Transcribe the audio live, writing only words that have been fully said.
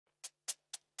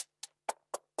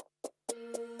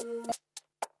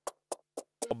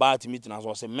about meeting as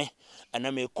was a me and I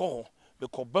may call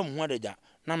because bum what ja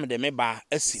na me de me ba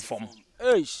asi form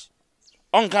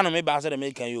on kind me ba say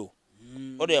me can you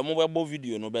o de mobile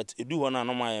video no bet e do ho na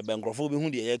no my be nkrofo be hu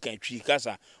de ye kan twi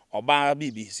kasa oba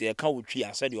bibi se e ka wo twi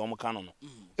ase de o mo kan no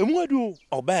emu adu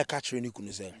oba e ka kire ni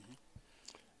kunu se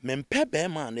me mpe be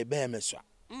ma ne be me so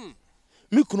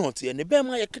me kunu ote ne be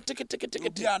ma ye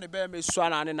kete ya ne be me so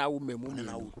na ne na wo memu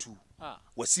na wo tu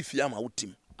wasifia ma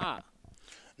wotim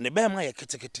ne be ma ye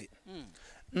kete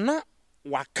na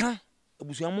waka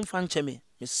abusuam mfa nche me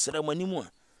sere manimu a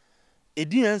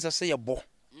edi ansa se ye bo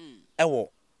ewo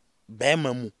be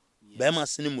ma mu be ma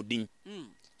sene mu din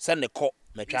se ne ko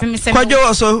metwa kwajo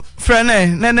oso frene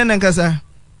ne nkasa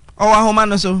o wa homa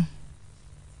no so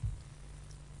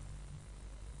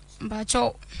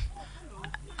bacho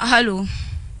hello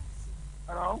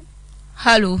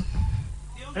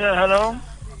yeah hello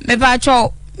me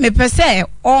bacho me pese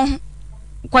on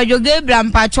kwajo Gabriel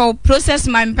mpacho process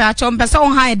my mpacho mpese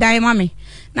on ha dan ma me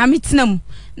na metinam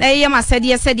na ye ma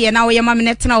sede na wo ye ma me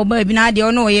netena wo ba bi na de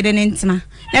ono ye de ntena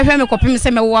na hwe me kopim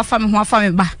se me wo afa me ho afa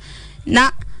me ba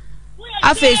na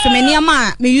afa so me niam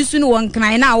me yusu no won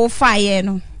kran na wo fa ye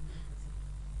no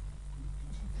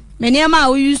me niam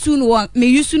wo yusu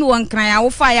no won kran wo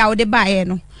fa ye wo de ba ye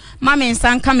no ma me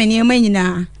nsan ka me niam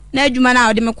nyina na adwuma na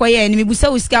wo de me koye ni me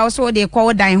busa wo sika wo so de ko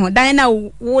wo dan ho dan na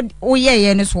wo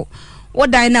ye ne so wo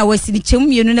dan na wasi ni chem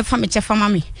mienu ne fa me chefa ma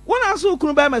me wona so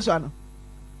kunu ba me so ano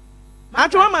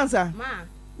atwa mansa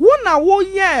wona wo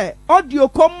ye audio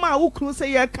komma wo kunu se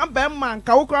ye ka ba man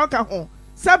ka wo kra ka ho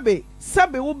sabe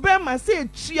wo ba ma se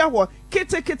chia ho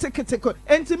kete ko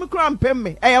enti mi kra mpem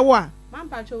me eye wo a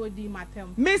mampa cho di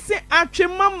matem me se atwe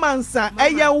mansa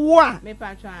eye wo a me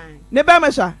pa twan ne ba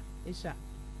me sha isha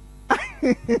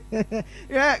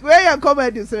yeah where you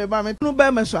comedy say ba me kunu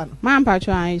ba me so ano mampa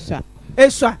twan isha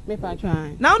eswa me pa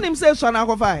twan now nim say eswa na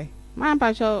akofai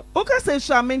mampa cho o ka say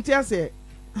eswa menti ase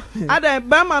ada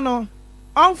ba ma no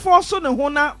on force ne ho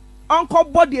na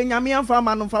onko body enyame amfa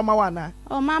ma no mfa ma wana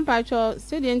o mampa cho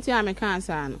se de enti a me kan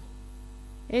sa no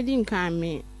edi nkan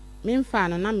me mfa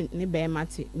no na ne be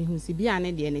mate me hu si bia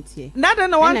ne de ne tie na de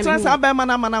na wan transfer ba ma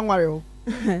na nware o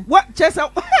what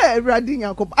chesa ready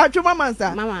yakop atwoma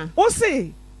mansa mama o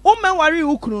se o menware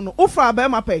ukunu no o fa ba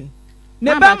ma pen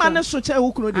ne ba ma ne so che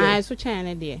ukunu de ai so che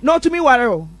ne de no to me ware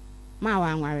o ma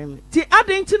wa nware me ti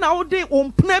adenti na wo de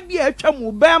ompna bi atwa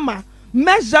mu ba ma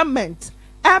measurement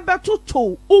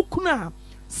abetuto ukunu a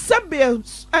sebe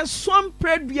asom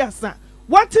preduasa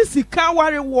what is sika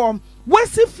ware wo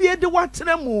wasi fie de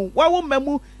watere mu wa wo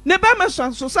mamu ne ba ma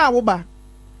so sa wo ba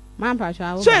mampa cho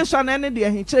awo so na ne de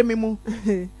hin kire me mu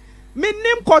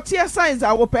minnim kotie science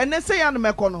awo pe ne se ya no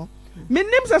meko no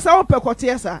minnim se sa wo pe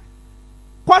kotie sa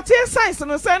kotie science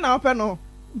no se na wo pe no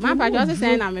mampa cho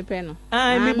se na me pe no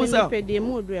ah mi bu so pe de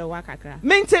mu odu e wa kakra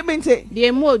mente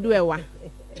de mu odu e wa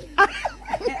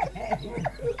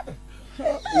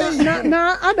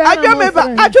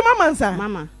adwuma mansa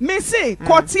mama me say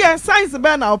kotie science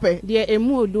be na wo pe de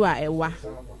emu odu a e wa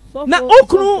na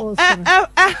okunu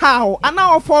how ana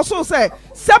ofo so say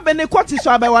sebe ne kwoti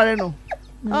so abeware no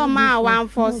oh ma wan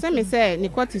for say me say ne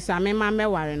kwoti so me ma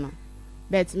meware no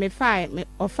but me fa me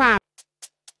ofa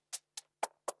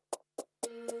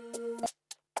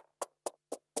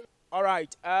all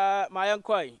right my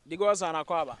yankoi the girls are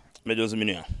nakwaba me just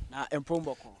minua na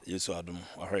empromboko yesu adum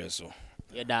ahwe so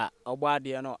yeda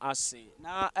ogbade no ase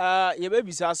na ye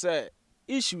bebisa say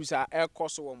issues are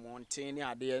ekoso wo monten ni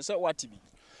ade say what be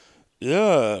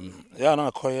yeah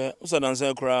na koye usa dan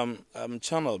say kram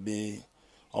channel be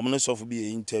omnisof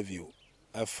be interview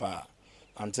afa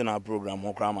Ante Naa program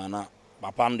okram na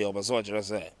papa nde obeso kire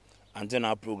say Ante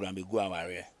Naa program be go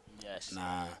aware yes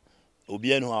na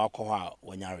obi anu akọ ha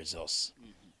wonya results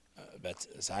but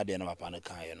say dey na papa no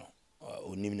kan ye no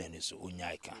onim na ni so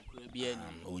onyaika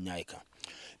onyaika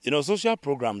you know social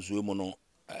programs we mo no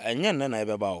enye na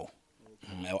ebeba o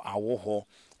awo ho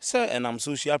say enam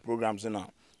social programs na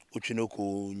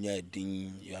Otwinoko nya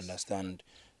din you understand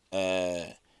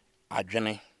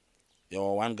Ad3n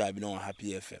your one guy be no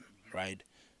Happy FM right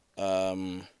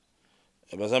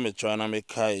because I'm trying to make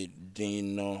kai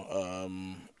din no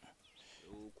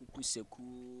kukuseku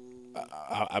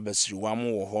abesri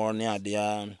wamu wo ho ne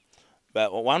ade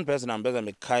but one person I'm better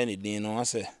make kai ni din no I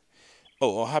say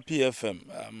oh Happy FM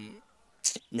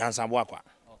nyansambo akwa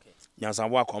okay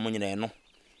nyansambo akwa mo nyina no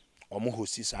omo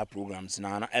host sa programs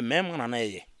na emem na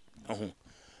ye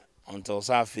until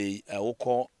safi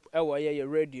woko ewo ye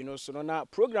ready no so na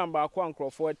program ba kwa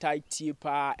nkrofo tight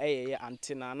pa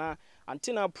Ante Naa na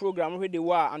Ante Naa program we de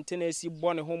wa Ante Naa si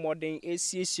bone ho modern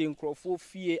esiesie nkrofo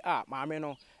fie maame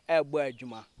no ebo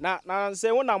adwuma na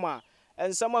se wonam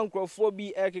and someone nkrofo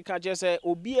bi ekeka je say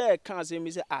obi e kan say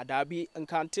me say adabi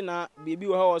nkante na bibi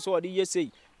wo ho so odi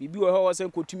yesei bibi wo ho so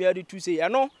nkotumi ade tu sei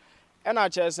eno na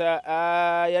che say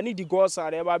ya ni di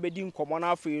gosan de ba be di nkomo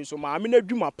na afei so ma me na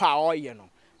dwuma pa oye no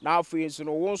na afei so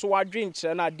no wo so wadwen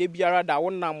kire na de biara da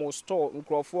wonam store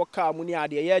nkrofo ka mu ni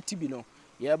ade ya tibi no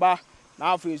ye ba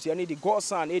na afei so ya ni di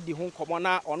gosan e di ho nkomo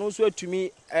na ono so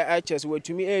atumi che say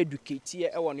watumi educate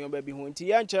e wo ne oba bi ho nti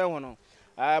ye nche ho no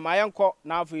ma yenko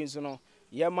na afei so no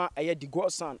yema eye di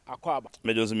gosan akwaba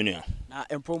mejozi minia na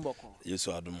empomboko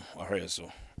yesu adum ahwe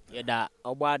so yeda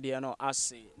ogbade no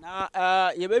ase na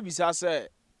yebebisa say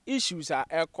issues are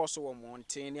ekoso wo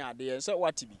monten ni ade say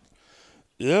what be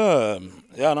yeah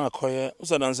na koye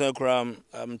usa dan say kra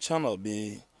channel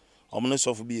be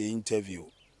omnesof be interview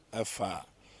afa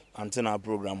Ante Naa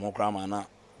program ho kra ma na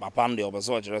papa nde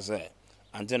obeso kire say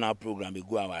Ante Naa program be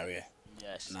go aware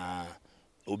yes na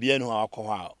obi anu akọ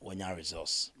ha wonya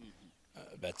results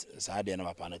but sa de na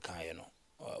papa na kan ye no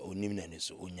onim na ni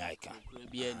so onyaika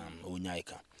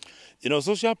onyaika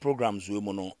social programs we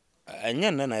mo no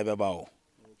enye na ebeba o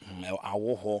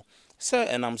awo ho say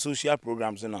enam social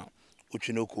programs na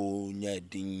Otwinoko nya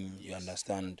din you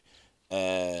understand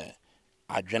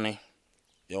Ad3n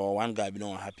your one guy be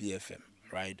no Happy FM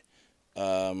right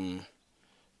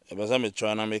ebeza me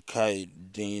try na me kai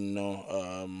din no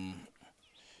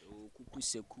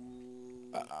kuseku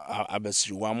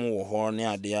abasiri wa mo wo ho ne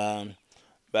ade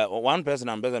but one person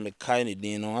am better me kai ni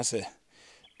din no I say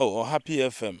oh Happy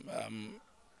FM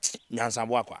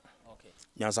nyansambo akwa okay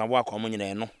nyansambo akwa mo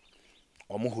nyina no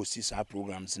omo host sa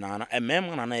programs na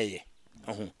emem na ye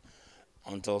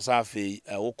until safi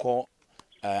woko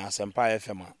Asempa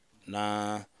FM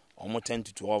na omo 10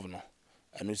 to 12 no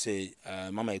anu say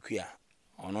mama ekwia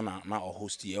ono na o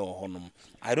host ye o honum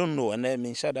I don't know and I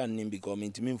mean share that name because me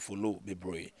intimi follow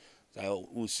bebre so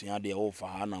usua de o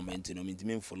fa na me intimi me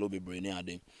intimi follow bebre ne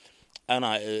ade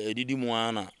ana edidi mu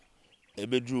ana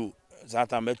ebedru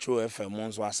zata Metro FM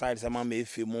onso aside se mama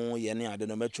efe mu ye ne ade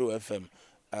no Metro FM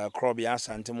Krobi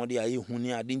asante mo de ayi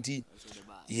huni ade nti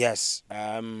yes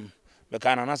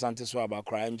bekana na asante so about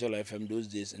Cry Angel FM those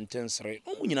days intensely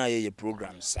no nyina ye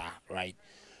programs right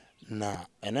na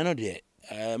eneno de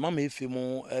mama efe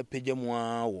mu page mu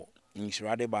awo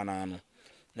nshirade bana no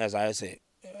na as I say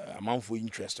amanfo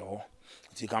interest ho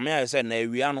ti kamia say na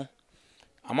awia no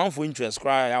amanfo interest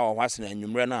cry ya wo hwase na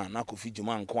anwumre na Kofi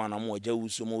Juma nko ana mo agya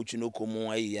wuso mo Otwinoko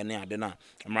mu ayi ne ade na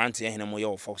mrante ehne mo ye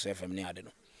wo Fox FM ne ade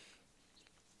no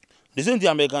the same thing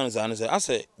Americans say I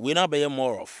say we na be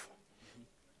more of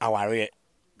aware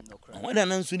when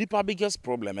an nipa biggest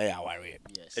problem aware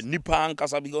yes nipa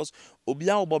ankasa because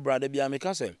obia obo brother bia make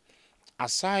say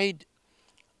aside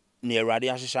near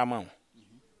radio shama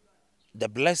the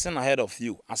blessing ahead of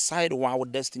you aside wow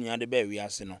destiny and the be we are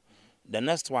no the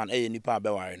next one nipa be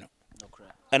worry no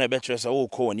and a better say oh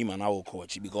call ni man na call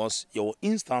because your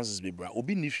instances be bra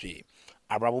obi ni hwe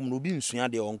abrabom no obi nsua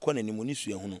de onko na ni mo ni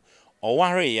sua hu no o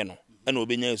ware ye no and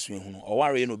obi nya sua hu no o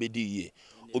ware ye no obi di ye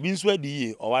obi nso adi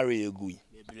ye o ware ye gui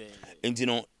enti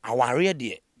no aware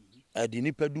de di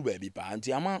nipa du ba bi pa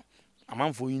enti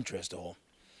amanfo interest ho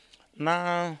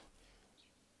na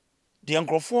the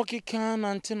nkrofo keka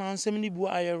na Ante Naa nsem ni bu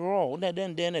aye ro na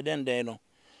den no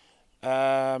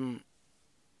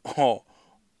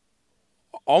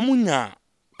omunya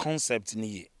concept ni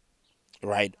ye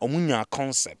right omunya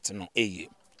concept no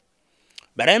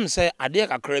but I'm say ade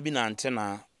kakra bi na Ante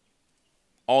Naa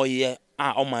oye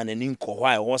o man ani nko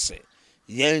hwa e wo se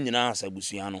ye nyina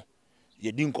asabusua no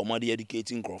ye di nkomo de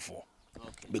educating nkrofo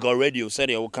because radio said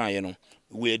you can you know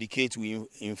we educate, we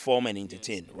inform and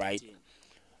entertain, right?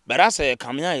 But as I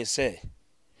come here, I say,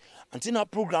 Ante Naa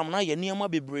program na ye niema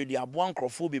bebre di abo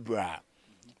nkrofo bebre.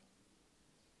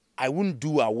 I wouldn't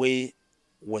do away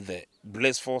with the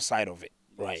blissful side of it,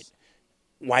 right?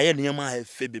 Why ye niema have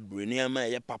fe bebre, niema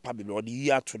ye papa bebre, or the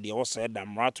year to the horse head,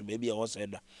 mra to baby horse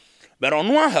head. But on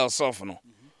one herself, no,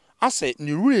 I say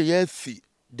ni really ye fi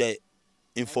the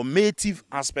informative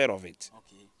aspect of it.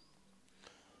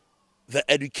 The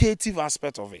educative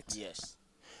aspect of it. Yes.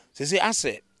 So say I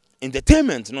say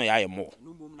entertainment no yeah more.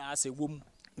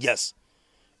 Yes.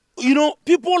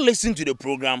 People listen to the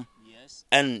program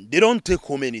and they don't take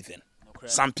home anything.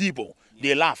 Some people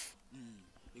they laugh.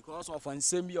 Because of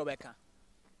unsemi obeka.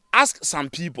 Ask some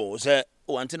people say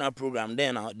oh Ante Naa program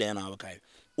then okay.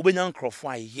 Obenya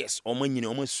nkrofo yes omanyine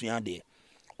omasua de.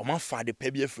 Omafa de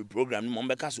pebia free program no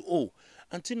mbeka so oh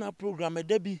Ante Naa program e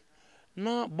dabi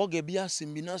na boge bia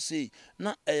simbi na say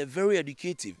na very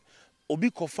educative obi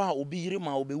kofa obi yire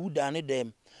ma obi wuda ne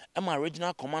dem Emma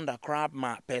original commander crab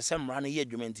ma person run a year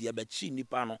jumentia but chi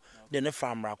nipano then a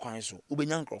farm rakwan so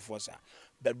ubenyan crofosa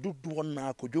but do one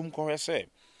na kujum kore say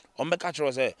on be catch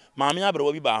us say mammy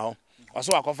abro bi ba ho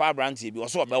oso akofa brantie bi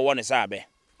oso be won say abe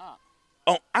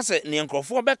oh ase ne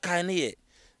nkrofo be kan ne ye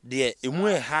de emu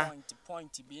ha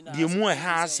de emu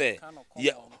ha say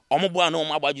ye omobo ana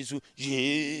omo agbaji so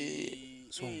ye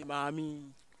so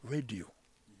mami radio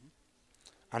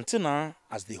Ante Naa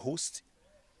as the host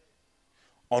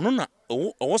ono na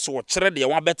owo so kire de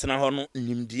wa betena ho no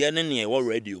nimdie ne ne wo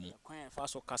radio mu kwan fa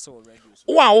so kase wo radio so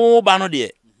wo ba no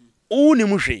de wo nim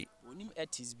hwe onim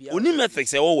artist bia onim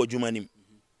ethics e wo wadwuma nim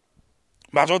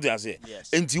ba so de ase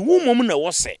enti wo mom na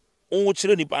wo se wo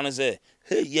kire nipa no se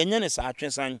hey yenye ne sa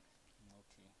atwesan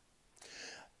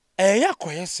ya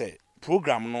koye se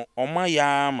program no oma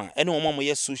ya ma ene oma mo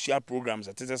ye social programs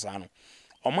atete sa no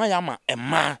oma ya ma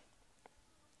ema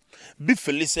bi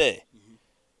felice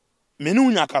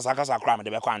menu nya kasa kra me de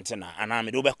be kwa Ante Naa ana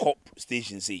me de be cop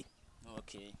station say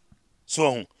okay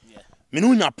so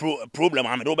menu nya problem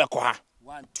am de be kwa ha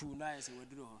 1 2 9 se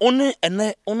weduro ho one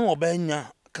ene one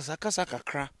obanya kasa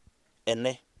kakra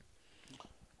ene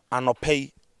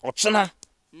anopei ochena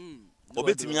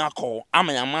obetimi akọ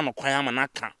amanyama no kwan ama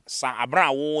naka sa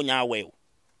abra wo nya we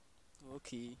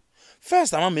okay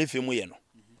first ama me femu ye no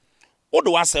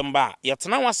odo wasem ba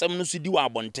yetena wasem no so di wa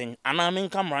abonten ana me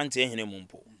nka mrante ehene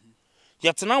mumpo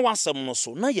yetena wasem no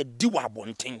so na ye di wa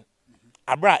abonten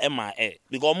abra ema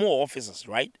because more officers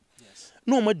right yes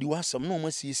no ma di wasem no ma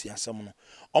siesi asem no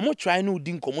omo try no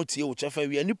di nkomotie wo chefa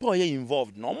wi nipa ye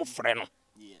involved no omo frɛ no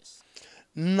yes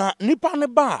na nipa ne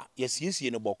ba yesiesi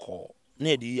ne bɔkɔ na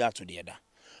edi ya to de da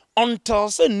until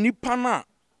say nipa na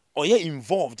oye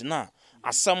involved na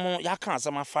asem ya kan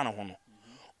asem afa ne ho no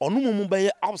onu mumu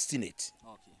be obstinate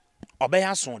okay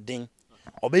obey so den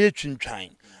obey twintwan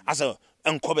asa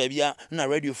enko ba bia na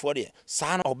radio for there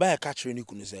sa na obey ka kire ni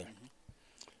kunu se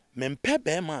mempe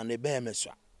be ma ne be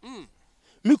mesua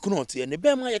mi kunu ote ne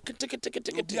be ma ye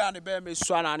kete bia ne be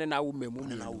mesua na ne na wo memu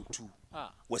na wo tu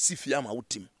wasifia ma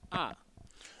wotim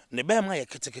ne be ma ye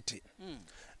kete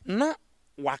na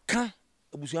waka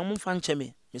abusuam mfa nche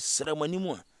me mesra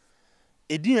manimu a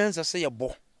edi ensa se ye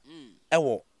bo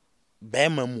ewo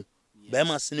bema mu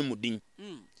bema sene mu din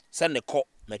se ne ko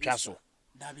metwa so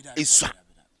isua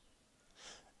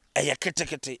eye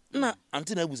kete na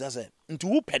Ante Naa abusa se nti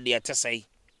wo pede etesei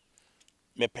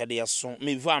me pede so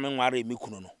me vu ame nware me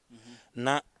kunu no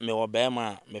na me wo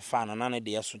bema me fa na ne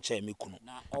de so che me kunu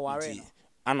na oware no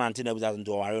ana Ante Naa abusa nti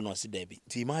oware no si dabi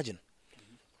ti imagine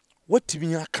what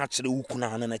tibi aka kire wo kunu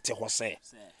ana na te ho se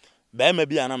bema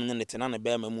bi ana me ne te na ne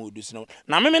bema mu odu sino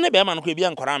na me ne bema no ko bi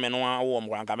ankora me no wo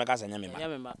mkora nka me ka sanya me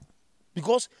ma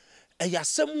because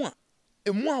eyasemu a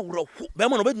emu awro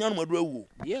bema no benya no madu awu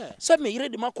yeah say me yire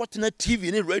de makotena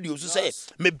TV ne radio so say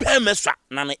me bema swa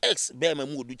na ne ex bema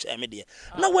mu odu cha me de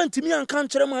na wantimi anka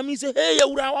nkere ma mi say hey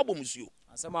yawura wabomsuo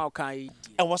asema o kan yi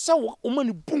e wasa wo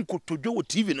mani bunkotodwe wo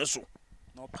TV ne so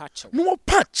no patch no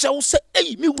patch wo say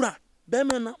hey me wura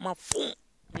bema na mafon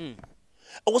e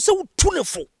wasa wo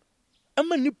tunefo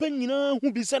ama nipa nyina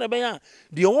hu bi sene ben ya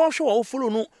de wo hwe wo follow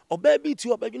no oba bi ti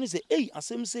obadwene say hey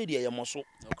asem say de ye moso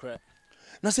okay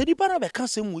na se di para be ka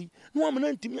sem wi no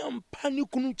amana ntimi ampa ni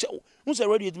kunu chew no say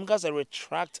radio ntimi ka say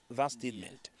retract that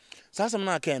statement sa asem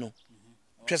na aka no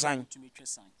twesan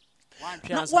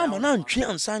na wa amana ntwe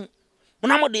ansan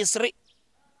na mo de sere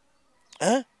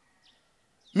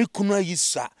mi kunu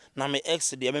ayisa na me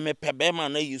ex de me pebe ma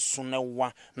na yisu ne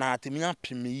wa na atimi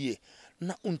apem yie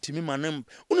na untimi manem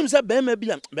unim say bema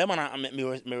bia bema na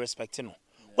me respect no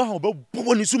wa oba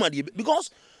bobo ni suma de because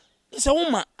say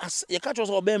woman as ye catch us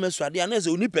bema suade na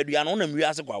say oni padua no na mwi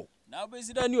ase kwawo na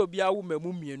obesida ni obi awu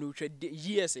memu mienu hwe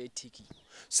years etiki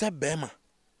say bema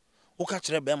wo ka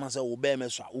kire bema say wo bema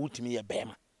sua wo timi ye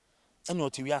bema ene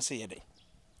otiwi ase ye de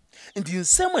ndi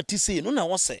nsem ati say no na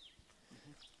wo say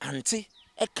Ante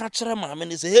e ka kire ma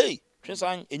me say hey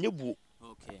twesan enye buo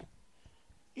okay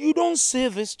you don't say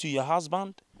this to your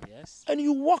husband yes and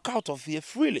you walk out of here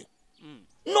freely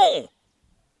no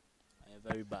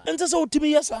very bad and so to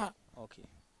me yes okay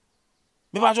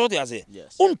me ba jo dey say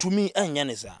untumi enye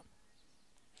ne sa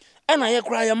and I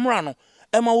cry amra no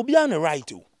e ma obi an right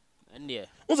o and yeah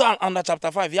under chapter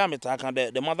 5 ya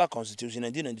metaka the mother constitution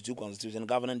 1992 constitution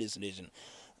governing this nation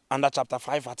under chapter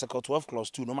 5 article 12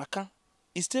 clause 2 no maka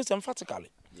it states emphatically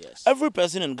yes every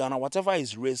person in Ghana, whatever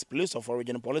his race, place of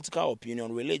origin, political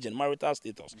opinion, religion, marital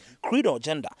status, creed or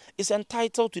gender, is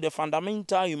entitled to the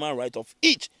fundamental human right of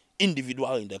each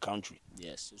individual in the country.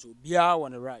 Yes, so bia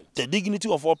one right. The dignity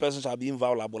of all persons shall be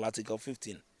inviolable. Article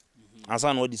 15. And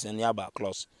so what is in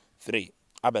clause 3.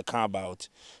 About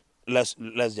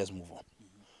let's just move on.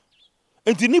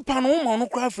 And the nipa no man no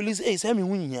cry feelings say me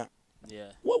hunya.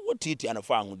 Yeah. What it and a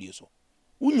fan with you so.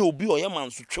 When you be or your man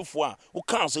so chufwa, who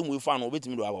can't say we found over to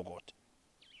me to our God.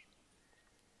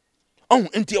 Oh,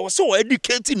 and you were so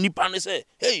educated nipa and say,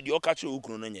 hey, you catch you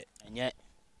kunye. And yet.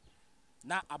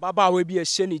 Na ababa we be a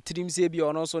sheni trim say be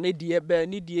on so ne die be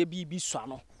ni die bi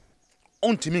swano.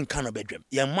 On to me kind of bedroom.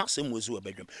 Ya massam was a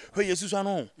bedroom. Where you Susan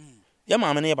on. Ya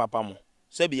mamma near papa mo.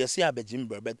 Say be a sea bedroom,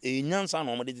 but a young son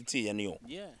or tea and you.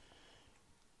 Yeah.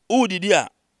 Oh, did ya?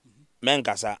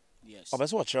 Mancasa. Yes. Of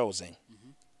us what I was saying.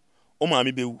 Oh,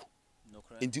 mammy bew. No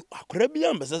cry. Into a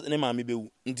Caribbean business and a mammy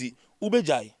bew. Into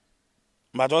Ubejai.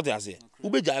 My daughter, I say,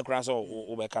 Ubejai crass or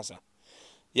Ubecasa.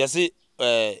 Yes,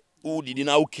 oh, did you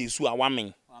know kiss who are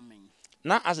warming?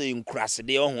 Not as a crass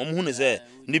day on whom is there.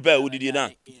 Nipper, who did you know?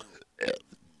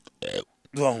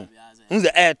 Who's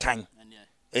the air time?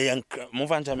 A young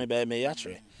Movanta may bear me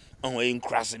yatre. Oh, in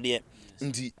crass dear.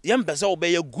 Indeed, young Basil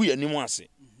bay a good and nuance.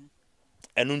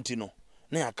 And untino.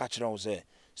 Nay, I catch it all there.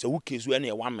 So who kills you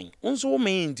any warming? Also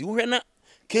mean to you not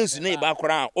kills the neighbor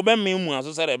crowd. Oben me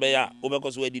was a bear,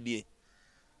 Obecos where did ye?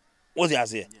 Was I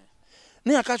say?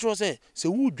 Nay, I catch was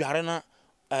so who Jarana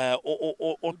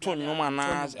Otwinoko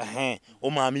manas o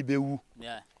mammy bewu.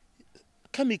 Yeah.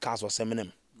 Chemicals or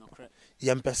seminum. No cry.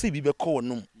 Yam perceive be called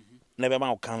num, never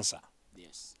about cancer.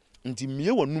 Yes. Until me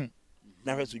or num,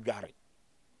 never to Gary.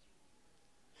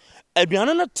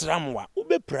 Abiana tramwa,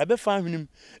 ube prabe fan him,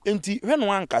 until when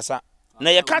one cassa. Now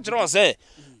you catch or say,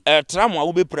 a tramwa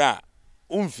ube pra,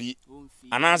 umfi,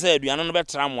 and I said, you are not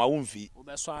tramwa umfi,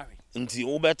 Sorry.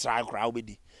 until ube try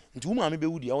crowdy. Into mammy be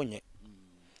would you.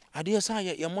 I dear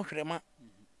say, your mockrema.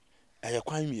 I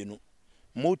acquire me, no.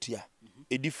 Motia,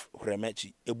 a diff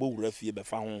remechi, a bow refugee be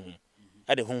found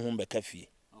at the home be cafe.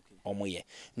 Or more,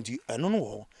 and I don't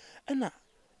know, and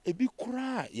a big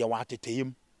cry, you want to tell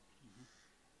him.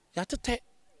 Yate,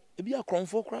 a be a crown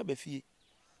for crab a fee.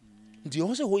 Do you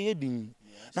also way ding?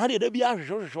 Now there be a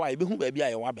joy, be who be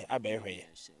a wabbe, a bear.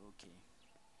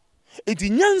 It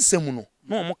in yan semuno,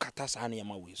 no more catasani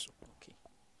my ways. Okay.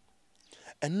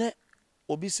 And net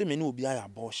obisi many will be a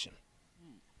abortion.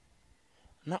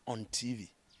 Not on TV.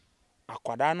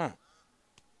 Akwadana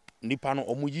nipano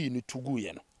omuyi ni tugu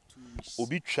ye no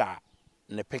obi twa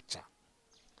ne picture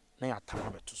na ya tama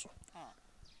beto so.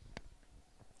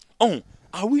 Oh,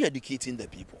 are we educating the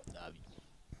people?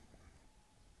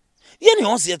 Yeni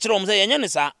on se kire om say yenye ne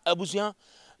sa abusua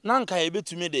na nka ye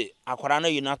betumi de akwara na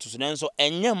yi na to so nenso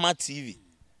enye ma TV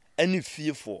ani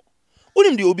fie for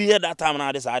unim de obi here that time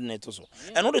na this ad net to so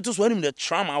and all the to so unim the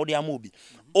trauma out there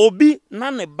obi na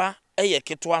ne ba eye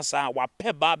ketwa sa wa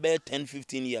pe ba be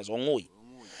 10-15 years onwo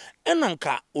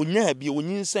enanka onya bi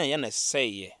onyinsen ye na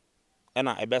seye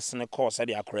ena ebesene call said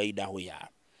akora ida ho ya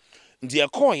ndi e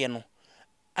call ye no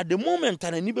at the moment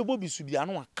an ani bebo bisu bia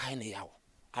no akai na yawo.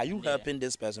 Are you helping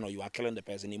this person or you are killing the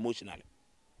person emotionally?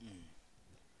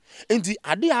 Ndi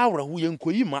ade awra hu ye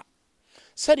nkoyi ma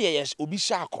said yes obi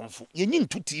sha konfu ye nyi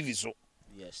ntu TV so.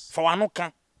 Yes. For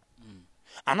wanoka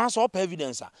and also up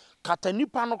evidence kata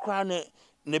nipa no kra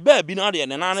ne ba bi na de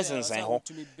ne nane sensen ho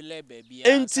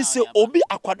enti se obi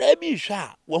akwada bi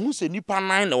hwa wo hu se nipa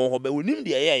nan na wo ho ba wonim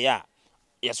de ye ya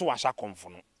yeso wa sha konfo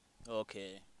no.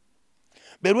 Okay.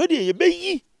 But we de ye be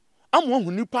yi amo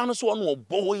hu nipa no so no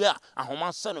obo ya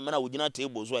ahoma se no me na wogina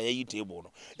table so ayi table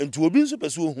no enti obi nso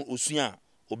pese osua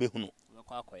obehunu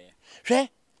hwe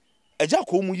eja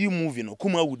ko mu yi movie no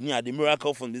kuma would near the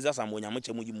miracle from this amonya mo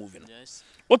chemu yi movie no. Yes.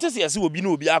 What is yesi obi na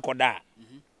obi akoda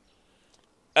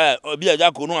obi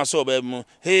eja ko no aso ba mu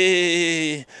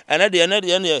hey and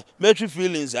the metri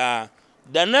feelings the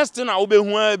next thing I will be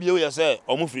who abi o say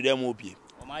omo freedom opie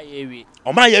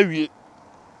oma ye wie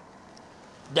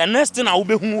the next thing I will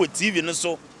be who with TV no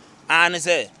so and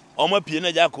say omo pie na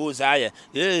eja ko say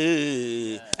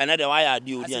and the why are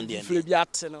the odi and the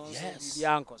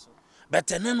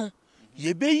but no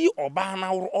ye be yi oba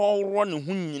na oro ne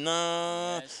hu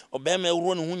nyina oba ma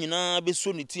oro ne hu nyina be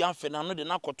so ne ti afa na no de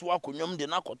na koto akonwom de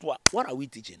na koto. What are we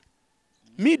teaching?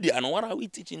 Media and what are we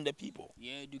teaching the people?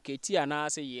 Yeah, educate and I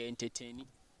say yeah entertaining.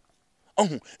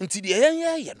 Oh, until the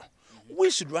yeah no. We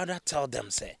should rather tell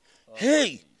them say,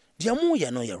 hey, dear mo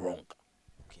you know you're wrong.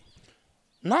 Okay.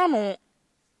 Now no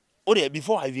or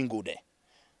before I even go there.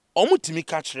 Omutimi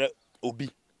catch obi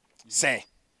say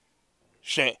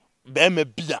she be me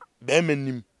bia be me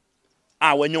nim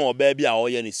when you baby a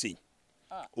oye ni say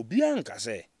obi anka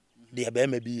say de be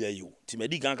me bia you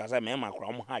timedi kan ka say me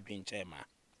makra mo ha dwenche ma.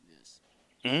 Yes.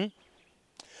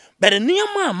 But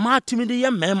niam ma timedi ye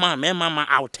me ma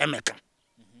outemeka.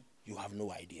 You have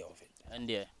no idea of it. And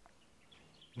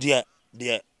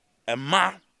there a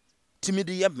ma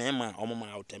timidi ye mema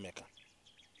omoma autemeka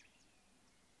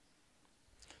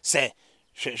say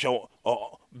hwe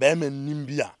be ma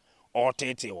nimbia o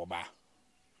tete wo ba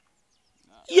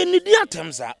ye nidi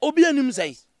atemsa obi anim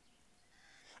say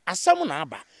asam na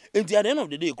aba enti at the end of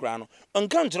the day kura no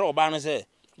nka nkyere oba no say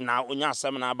na onya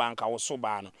asam na aba nka wo so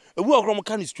ba no ewu okrom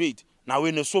kan straight na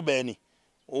we ne so ba ni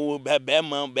o be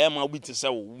ma obi te say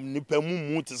wo nipa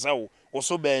mu te say wo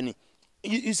so ba ni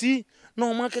you see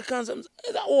no man can say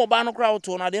oh ba no kura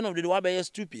to na at the end of the day wa be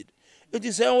stupid it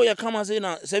is say oh you come and say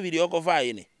na say video ko fa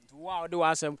yi ni wow de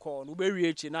wasem call no be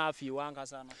reach na afi wan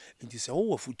kasa no it is say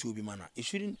oh futu bi mana it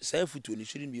shouldn't say futu it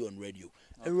shouldn't be on radio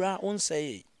era on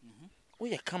say oh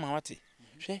you come out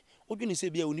hwe odwene se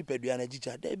bia oni padua na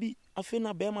gicha da bi afi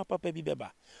na be ma papa bi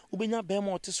beba obenya be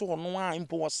ma ote so no a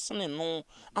impo wasene no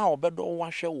a obedo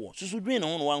wa hwe wo susu dwen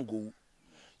no wan go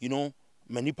you know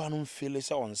manipa no feel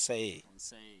say on say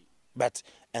but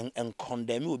and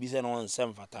condemn obi say no on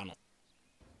sem fata no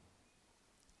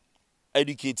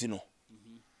educate no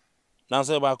na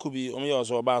say ba ku bi omo ye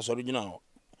so ba so original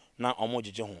na omo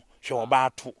jeje ho hwe oba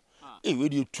ato we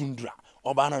dey tundra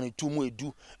oba na ne tumu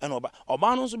edu ena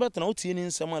oba no so betena otie ni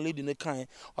nsem a lady ne kan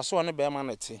oso ne be ma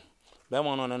na te be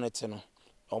ma no ne te no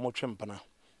omo twempena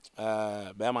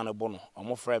be ma ne bo no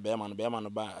omo frɛ be ma no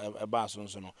ba so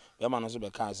no be ma no so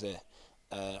be kan say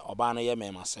oba no ye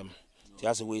me masem ti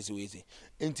ase we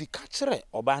enti ka kire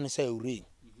oba ne say ure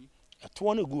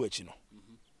eto no gu achi no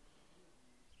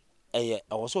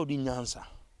awoso di nyansa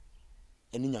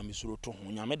eni nyame suro to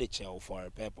ho nyame de che for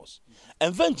a purpose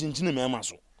enfa nchinchin me ma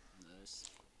so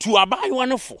to abai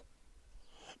one fo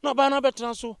no ba na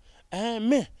betran so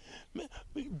me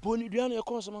boni dua na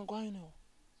yakọ so man kwan ne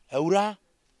awura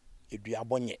edua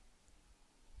bonye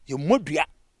ye modua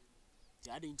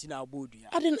ya de ntina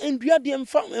abodua aden endua de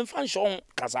mfa nshon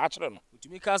kasa akere no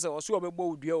utimi kasa oso obegbo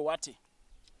odua o wate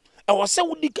wose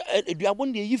wudi edua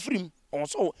bonde yifrim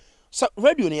onso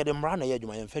radio ne ye de mra na ye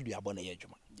adwuma ye mfa dua bonde ye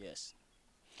adwuma yes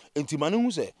enti mane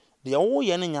hu se de wo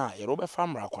ye ne nya ye ro be fa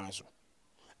mra kwan so.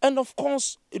 And of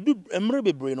course, it do emre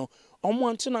bebre no. Omo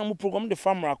ante na mo program de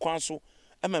famra kwan so.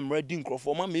 Emre di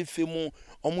nkrofo ma me fe mu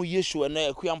omo ye show na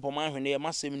akuampo ma hwene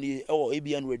ma sem ni e wo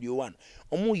ABN Radio 1.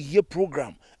 Omo ye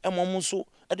program omo so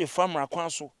e de famra kwan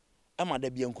so. Ma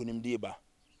da bia nkonim de ba.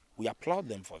 We applaud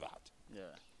them for that.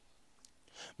 Yeah.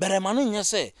 But emane nya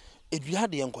say edua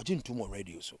de enkoje ntumo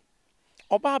radio so.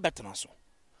 Oba betena so.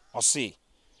 O say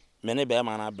me ne be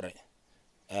ma na bre.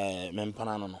 Me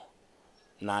mpana no.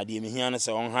 Na de mehia ne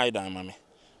se on hide dan mame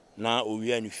na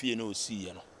owia ne fie na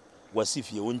osiye no wasi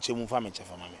fie wonchemu fa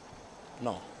mechefa mame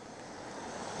no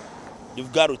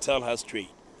you've got to tell her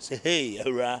straight say hey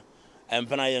era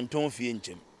empana ye nton fie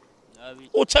nchem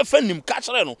o chefa nim ka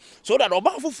kire no so that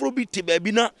oba foforo bi te ba bi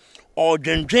na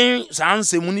odwendwen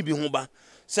sansemu ni bi ho ba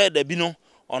say da bi no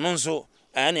ono nso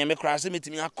na me kra se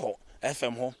metimi akọ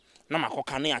FM ho na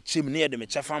makoka na achem na ye de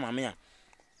mechefa mame a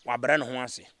wabra ne ho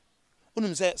ase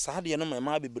unum say saade no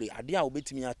ma bebre ade a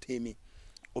obetimi atemi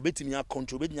obetimi a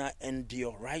control obetimi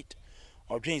endure right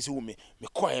odwen se wo me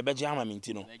koa e beje ama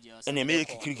minti no ene me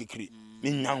kikiri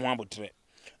me nya ho abotre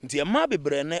nti e ma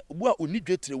bebre na obu a oni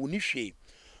dwetire woni hwe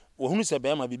wo hunu se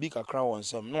be ma bibi kakra won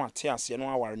sem no ate ase no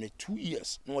aware na 2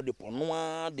 years no de pono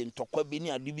a de ntokwa bi ni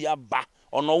ade bi aba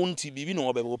ono wonti bibi no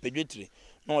obebe opedwetire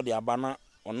no de aba na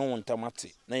ono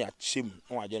wontamate na ya chem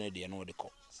no agye ne de no de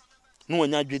ko no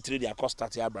wanya dwetire de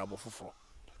akostati abrabo foforo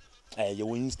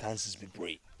your instances be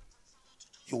pray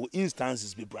your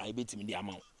instances be pray betimi de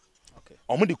amount okay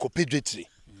omo de kopedwetire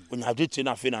onya dwetire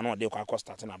na fe na no de kwa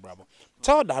akostati na abrabo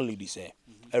tell that lady say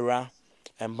era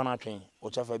embana twen o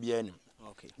chafa bia anim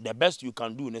okay the best you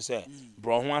can do ne say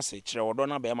bro ho ase kire wodo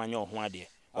na be ma nya ho ade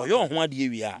oyo ho ade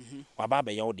wi a waba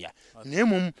be ye wo dia na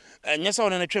emum enye se wo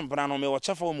ne twempana no me wo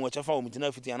chafa wo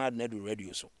mtina fiti na de na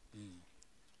radio so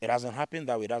it doesn't happen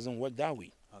that way, it doesn't work that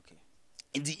way. Okay.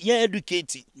 In the year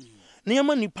educated,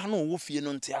 Niama Nipano Wofie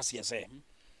non Tiasia say,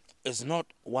 it's not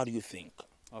what you think.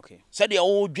 Okay. Said the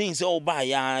old James all by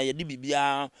ya,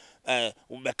 Dibia,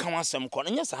 become some corner.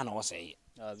 Yes, I know say.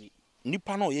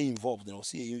 Nipano ye involved, and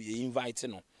see you invite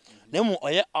no. Nemo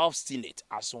or ye obstinate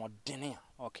as one dinner.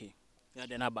 Okay. Yeah,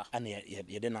 the naba. And ye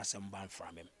didn't some ban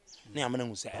from him. Niamana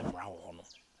who say, I'm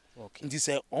okay. Nti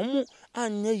say omo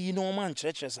anya yi no man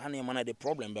churches anya man the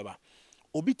problem beba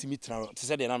obi timi tra ti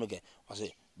say de na mege o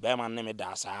say be man ne me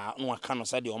da sa no aka no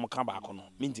say de omo ka ba ko no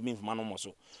mintimi mfuma no mo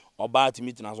so oba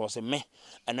timi tna so say me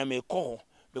ana me ko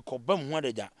be ko ba mu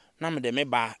adaja na me de me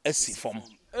ba asi fom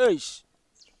eish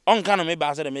onka no me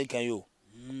ba say de me kan yo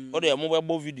o de mo be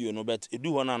bo video no bet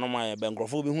edu ho na no ma be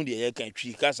nkrofo be hu de ye kan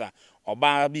twi kasa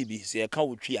oba bibi say ka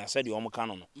wo twi asa de omo ka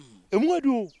no no emu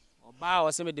adu ba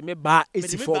o se me de me ba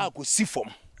esi me fom ba ko si fom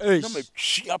na me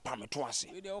twa pa me to ase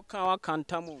we de o kan wa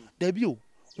kanta mo da bi o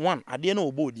one ade na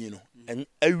obo odin no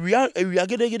awia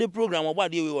gede program obo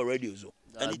ade we radio so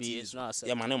and it is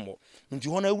ya manembo nti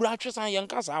ho na awura atwesan ye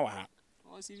nka sa wa ha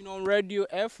even on radio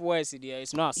FOS there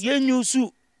is not ye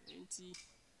nyusu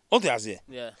ote ase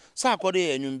yeah sa akode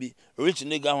ye nyum bi rich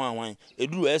nigga hwan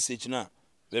eduru SH na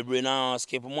bebre na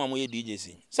skip mo amoye DJ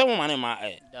si se mo mane ma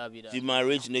the my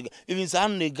rich nigga even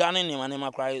some nigga ne mane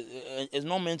ma cry is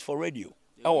not meant for radio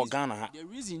e Ghana ha the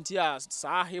reason tia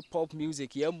sa hip hop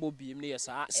music ye mbo bi ne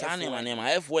sa ne mane ma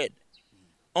F word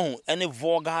oh any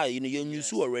vulgar you know you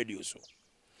nyusu radio so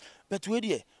but we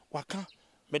there waka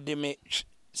me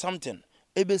something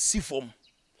ebe si form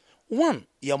one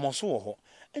ya moso ho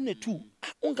and two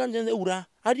unka nje ewura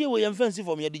ade we yem fancy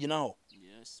form ya digina ho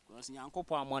yes because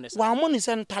nyankopo amone wa amone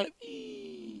sental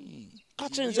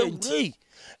catch nje ewura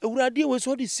ewura ade we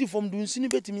so de si form dun sini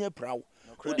betimi prawo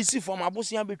o de si form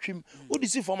abosia betwim o de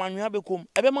si form anwea bekom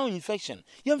ebe ma infection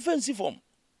yem fancy form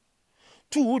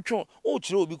two wotwo o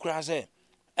kire obi kura se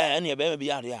ene ebe ma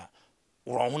bi ade a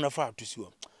woro ho na fa to si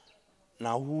wo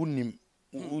na hu nim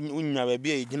unya ba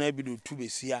bia igina bi do tu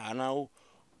besi a na wo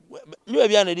ni ba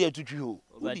bia na de atutwi ho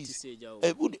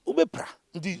ubepra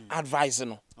ndi advice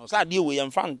no so de we yam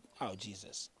fan oh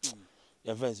Jesus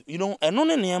your friends you know eno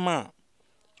ne niam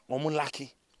omo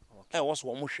lucky was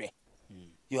wo mo hwe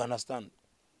you understand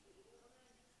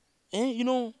you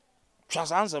know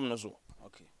trust answer no so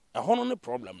okay hono ne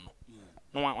problem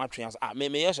no wa twans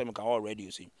me yes me ka already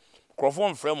you see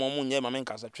crofon frame mo nya ma me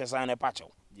nka sa twesa na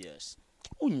pacho yes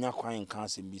unya kwan kan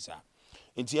sembisa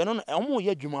enti eno no omo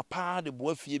ye dwuma pa de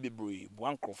bo afie bebre bo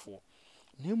ankrofo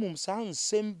nemum san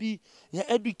sembi ya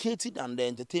educated and the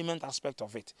entertainment aspect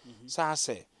of it so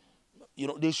say you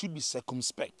know they should be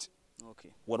circumspect okay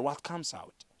what comes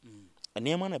out and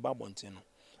the man about bonten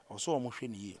also omo hwe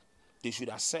ne they should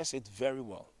assess it very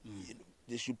well you know,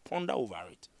 they should ponder over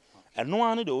it and no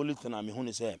one the only thing I mean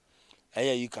who say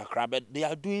you can crab it they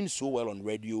are doing so well on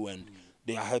radio and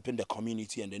they are helping the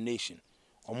community and the nation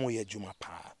omo ye dwuma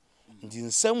pa ndi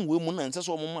nsem we mu na nse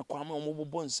so omo makwa ma omo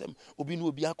bobo nsem obi na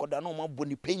obi akoda na omo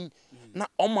boni pen na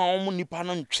omo nipa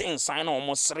no ntwe nsan na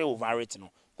omo sere over it no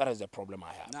that is the problem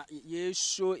I have na ye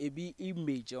show a be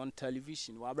image on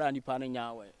television wa bra nipa no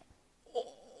nya we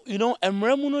you know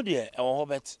emramu no de e ho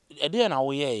bet e de na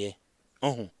wo ye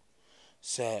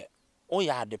se o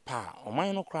ya de pa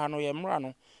oman no kra no ye mra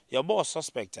no ye bo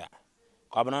suspect a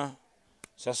kwabna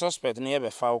se suspect ne ye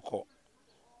be fa uko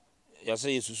ya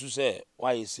say susu say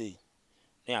why you say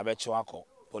na ya be chiwako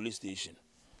police station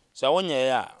so wonye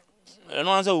ya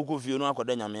no anza ukofie no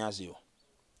akoda nyame ase yo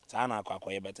sa na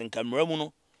akwa ye bet nkamra mu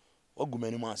no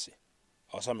ogumani mu ase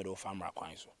o so me do famra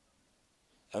kwan so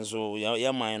enso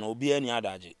ye man no obi ani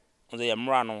adaje nzo ye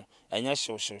mra no enye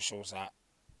show sa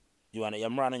you ana ye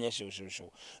mra no enye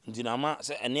show ndi na ma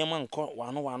se enema nko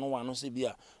wano se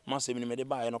bia ma se mi me de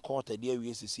ba ye no court de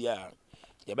awie sisi a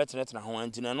ye betre ho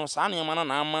anti na no sa na ma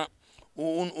na ama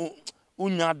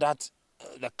unya that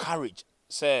the courage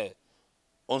say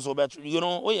onso bet you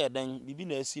know oh yeah then bibi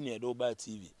na asi na do ba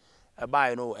TV e ba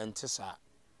you know entisa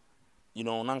you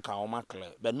know nanka o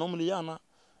makle but normally ya na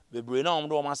bebre na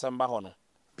omdo o masamba ho no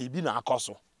bibi na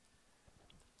akoso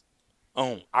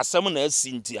asem na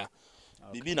asi ntia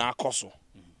bibi na akoso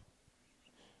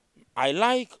I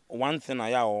like one thing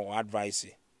I or advice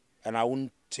and I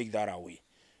wouldn't take that away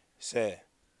say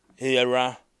hey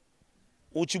era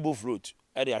Uchibo fruit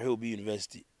at the Ahubi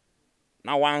University.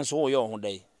 Now once all your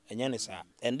day,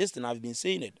 and this thing I've been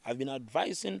saying it. I've been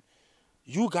advising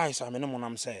you guys. I mean,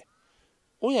 I'm saying,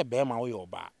 oh yeah, bear my way or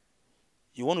bad.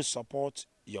 You want to support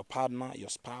your partner, your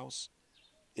spouse.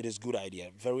 It is good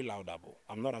idea, very laudable.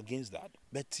 I'm not against that.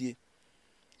 But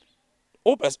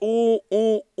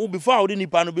before I didn't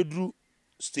pan bedroom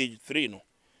stage 3 no,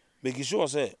 making sure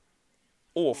say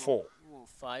 4,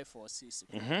 5 or 6.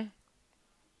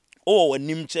 Oh,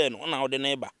 nim chair no na the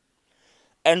neighbor.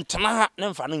 And tana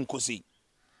nem fa nkosi.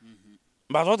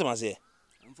 But what am I say?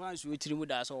 Mfa we tiri mu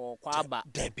da so kwa ba.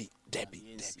 Debbie.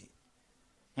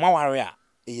 My warrior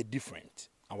is different.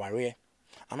 A warrior.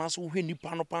 And also when you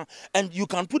pan up and you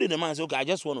can put in the mind say okay, I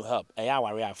just want to help. A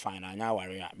warrior fine, a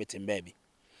warrior betin baby.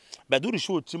 But do the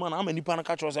show team and how many pan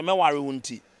catch us me worry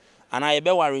unti. And I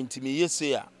be worry unti me yes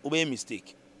say obey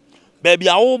mistake. Baby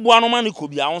a wo bo anoman ko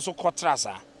bia won so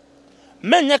kotrasa.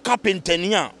 Menye carpenter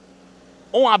ni a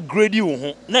on upgrade you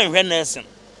ho na ehwe nursing.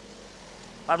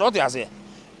 But what you say?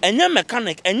 Enye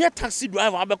mechanic, enye taxi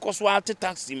driver abekọ so ate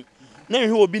taxi na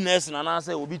ehwe obi nursing and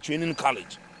say obi training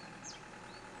college.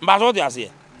 But what you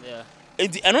say? Yeah.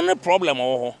 Enti eno ne problem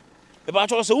ho. Eba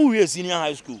cho say wo wie senior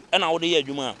high school e na wo de ye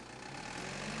adwuma.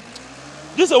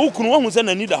 This a wukunu wa hu se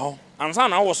na need ho ansa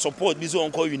na wo support bi so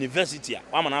onko university a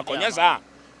wa mana akonya sa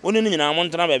oni ni nyina mo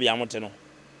ntena ba bia mo te no.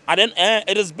 And then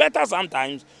it is better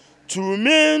sometimes to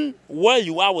remain where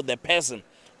you are with the person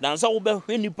than so be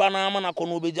hwe nipa na ama na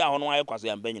kono obeja ho no aye kwase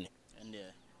ya mbanyine.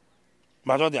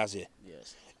 But what they say?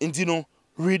 Yes. Inti no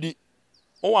read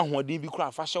o ahoden bi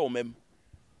kura fa hye o mem.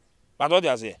 But what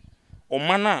they say? O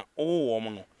mana o wo mo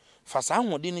no. Fa sa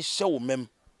ahoden ni hye o mem.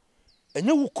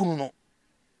 Enye wukunu no.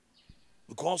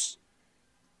 Because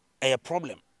a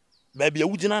problem. Baby a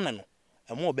wujina no.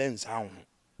 E mo be nsa ho.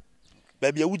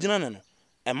 Baby a wujina no.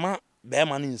 E ma be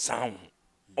ma ni nsa ho.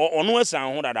 Ono esa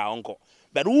ho dada onko.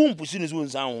 But who pushi ni so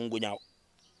nsa ho ngonya.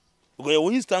 Because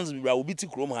for instance bi bra obi ti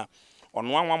krom ha. Ono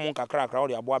anwa mo kakra kra o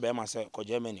de aboa be ma se ko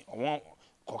Germany. Ono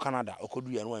ko Canada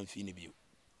okodu ya no amfi ni bio.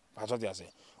 Paso dia se.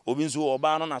 Obi nso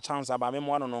oba no na chance aba me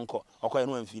mo no nko. Okoye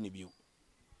no amfi ni bio.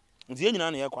 Nti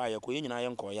yenyina na ye kwa ye ko yenyina ye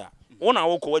nko ya. Wo na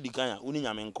wo ko wadi kan ya uni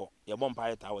nyame nko. Ye bom pa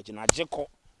ye ta wachi na jeko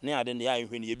ne ade ne ya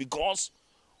ehwe ne because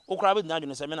okra be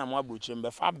nyadwe se me na mo abrochire be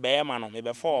fa be ma no me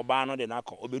be fa oba no de na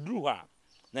ko obeduru ha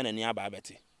na nani aba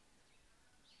abete.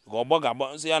 Go boga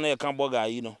bo se ya na ye kan boga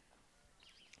yi no.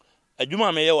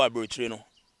 Adwuma me ye wa abrochire no.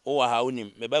 O wa ha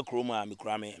onim me ba krom a me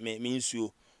kura me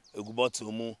nsuo egu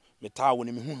bottle mu me ta wo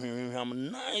ne me hu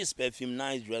nice perfume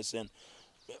nice dressing.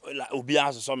 Obi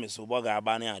aso me so boga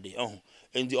aba ne ade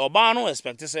endi oba no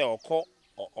expect say okọ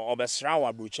obesra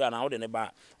wa brocha na wo de ne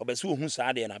ba obese ohun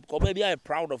sa de na because oba bi I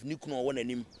proud of nikunu wo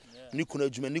nanim nikunu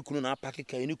adwuma nikunu na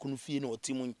apakeka nikunu fie na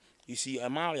otimu you see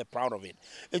am I proud of it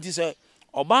endi say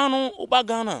oba no oba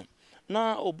Ghana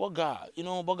na oboga you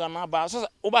know oboga na ba so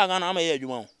oba Ghana am ye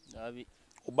adwuma abi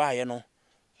oba ye no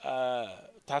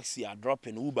taxi a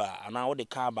dropping Uber ana wo de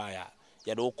car ba ya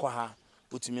ye de okọ ha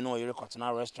utimi no yere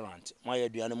kotena restaurant my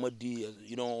aduane modi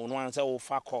you know no answer o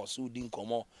fa course udi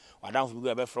nkomo wadan fo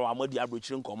bi be fro amodi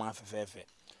abrochire nkomo afefefe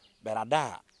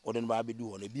berada odin ba be du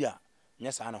ho na bia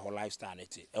nyesa na ho lifestyle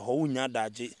neti e ho unya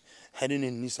daje hene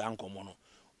ne ni sa nkomo no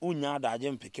unya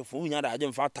daje mpekefo unya daje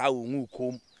mfa ta onwu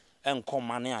kom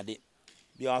enkoma ne ade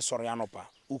bia asoro ya nopa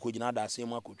ukogina da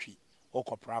asem akotwi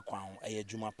okopra kwa ho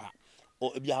eyadwuma pa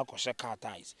o bia akoshe car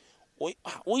ties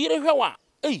o yire hwewa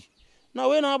na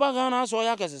we na aba Ghana so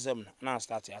ya kesesem na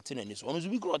start Ad3n ni so onu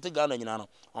bi kro te Ghana nyina no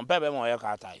on pe be ma ya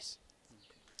car ties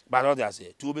but what they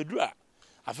say to obedura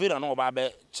afira na oba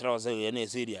be kire o say ye na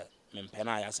eseria me mpe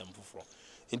na ya sem foforo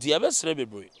enti ya be sere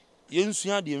bebre ye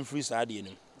nsua de mfiri sa de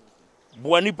nim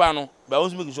boa nipa no ba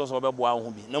won make sure so be boa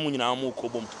ho bi na mu nyina mo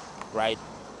kobom right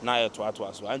na ya to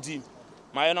so anti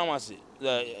my na ma say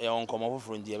ya on komo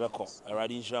foforo ndi e be ko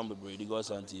already nshram bebre di go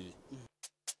san TV